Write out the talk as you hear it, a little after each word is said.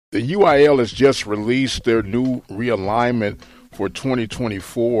The UIL has just released their new realignment for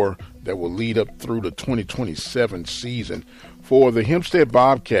 2024 that will lead up through the 2027 season. For the Hempstead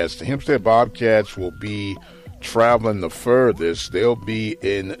Bobcats will be traveling the furthest. They'll be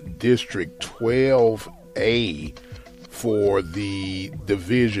in District 12A for the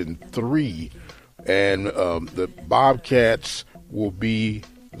Division 3, and the Bobcats will be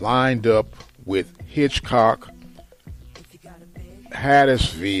lined up with Hitchcock,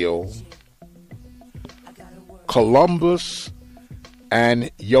 Hattiesville, Columbus,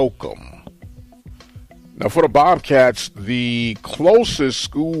 and Yoakum. Now, for the Bobcats, the closest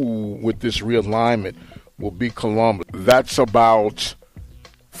school with this realignment will be Columbus. That's about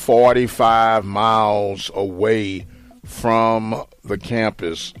 45 miles away from the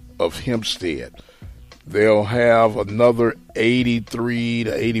campus of Hempstead. They'll have another 83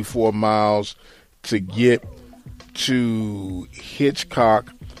 to 84 miles to get to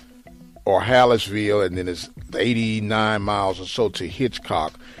Hitchcock or Hattiesville, and then it's 89 miles or so to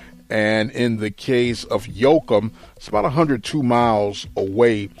Hitchcock. And in the case of Yoakum, it's about 102 miles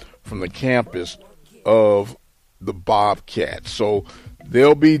away from the campus of the Bobcats. So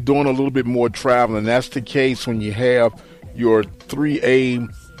they'll be doing a little bit more traveling. That's the case when you have your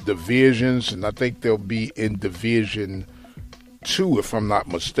 3A divisions, and I think they'll be in Division 2 if I'm not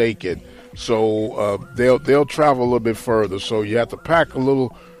mistaken. So they'll travel a little bit further. So you have to pack a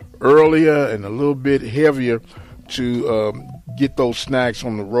little earlier and a little bit heavier to get those snacks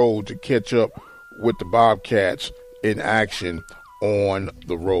on the road to catch up with the Bobcats in action on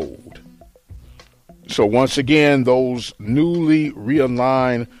the road. So once again, those newly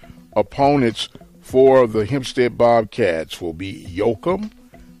realigned opponents for the Hempstead Bobcats will be Yoakum,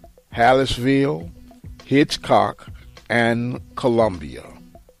 Hattiesville, Hitchcock, and Columbia.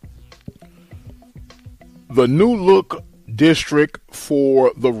 The new look district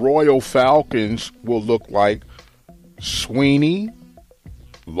for the Royal Falcons will look like Sweeney,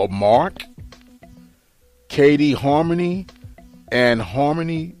 Lamarck, Katy Harmony, and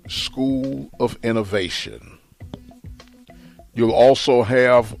Harmony School of Innovation. You'll also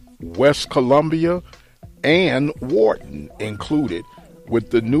have West Columbia and Wharton included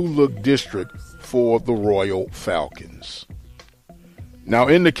with the new look district for the Royal Falcons. Now,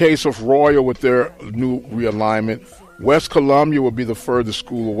 in the case of Royal with their new realignment, West Columbia will be the furthest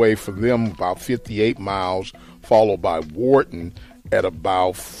school away for them, about 58 miles, followed by Wharton at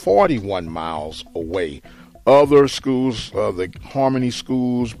about 41 miles away. Other schools, the Harmony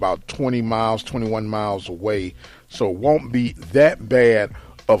schools, about 20 miles, 21 miles away. So it won't be that bad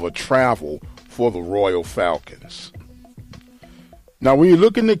of a travel for the Royal Falcons. Now, when you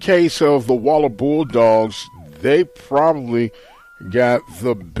look in the case of the Waller Bulldogs, they probably got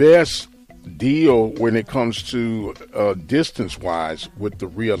the best deal when it comes to distance-wise with the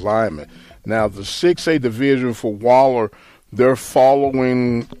realignment. Now, the 6A division for Waller, their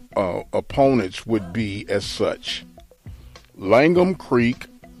following opponents would be as such: Langham Creek,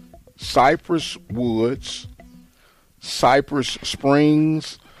 Cypress Woods, Cypress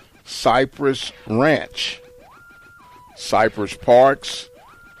Springs, Cypress Ranch, Cypress Parks,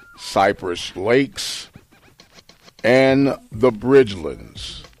 Cypress Lakes, and the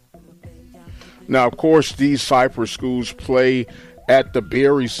Bridgelands. Now, of course, these Cypress schools play at the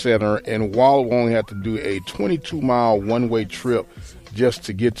Berry Center, and Waller will only have to do a 22-mile one-way trip just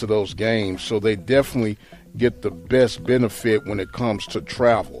to get to those games. So they definitely get the best benefit when it comes to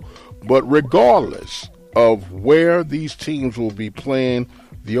travel. But regardless of where these teams will be playing,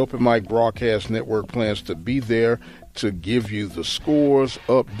 the Open Mic Broadcast Network plans to be there to give you the scores,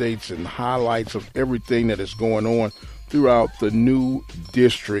 updates, and highlights of everything that is going on throughout the new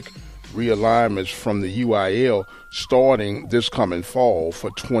district realignments from the UIL starting this coming fall for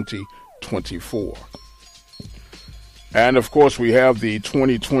 2024. And, of course, we have the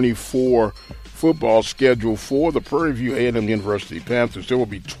 2024 football schedule for the Prairie View A&M University Panthers. There will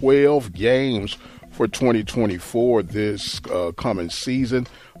be 12 games for 2024 this coming season.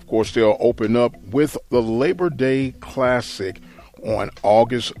 Of course, they'll open up with the Labor Day Classic on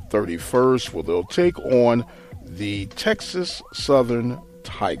August 31st, where they'll take on the Texas Southern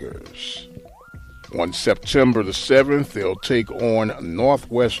Tigers. On September the 7th, they'll take on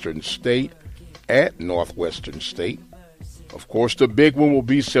Northwestern State at Northwestern State. Of course, the big one will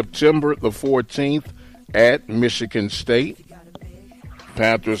be September the 14th at Michigan State.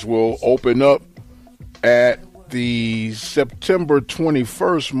 Panthers will open up at the September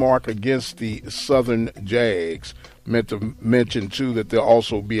 21st mark against the Southern Jags. Meant to mention, too, that they'll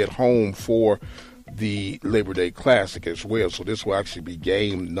also be at home for the Labor Day Classic as well. So this will actually be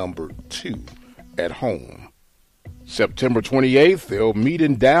game number 2 at home. September 28th, they'll meet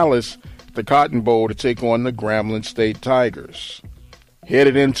in Dallas at the Cotton Bowl to take on the Grambling State Tigers.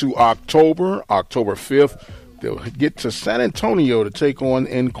 Headed into October 5th, they'll get to San Antonio to take on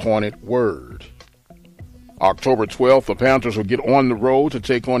Incarnate Word. October 12th, the Panthers will get on the road to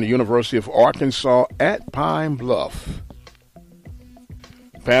take on the University of Arkansas at Pine Bluff.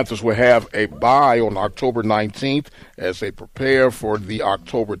 Panthers will have a bye on October 19th as they prepare for the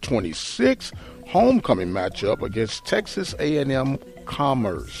October 26th homecoming matchup against Texas A&M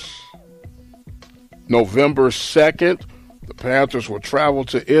Commerce. November 2nd, the Panthers will travel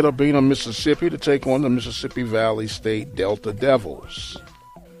to Itta Bena, Mississippi to take on the Mississippi Valley State Delta Devils.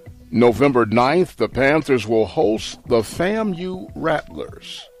 November 9th, the Panthers will host the FAMU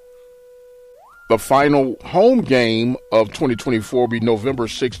Rattlers. The final home game of 2024 will be November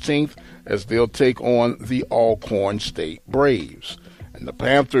 16th as they'll take on the Alcorn State Braves. And the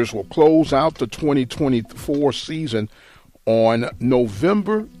Panthers will close out the 2024 season on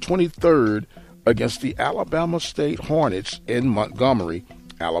November 23rd against the Alabama State Hornets in Montgomery,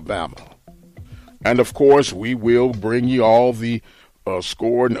 Alabama. And of course, we will bring you all the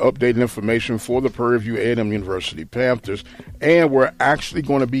scored and updated information for the Prairie View A&M University Panthers, and we're actually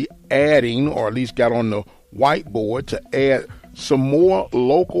going to be adding, or at least got on the whiteboard to add some more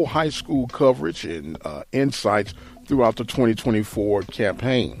local high school coverage and insights throughout the 2024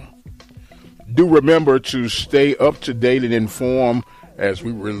 campaign. Do remember to stay up to date and informed as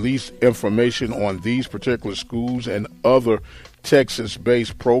we release information on these particular schools and other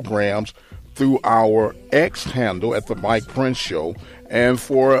Texas-based programs through our X handle at The Mike Prince Show, and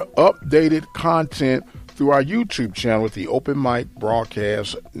for updated content through our YouTube channel at the Open Mic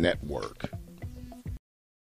Broadcast Network.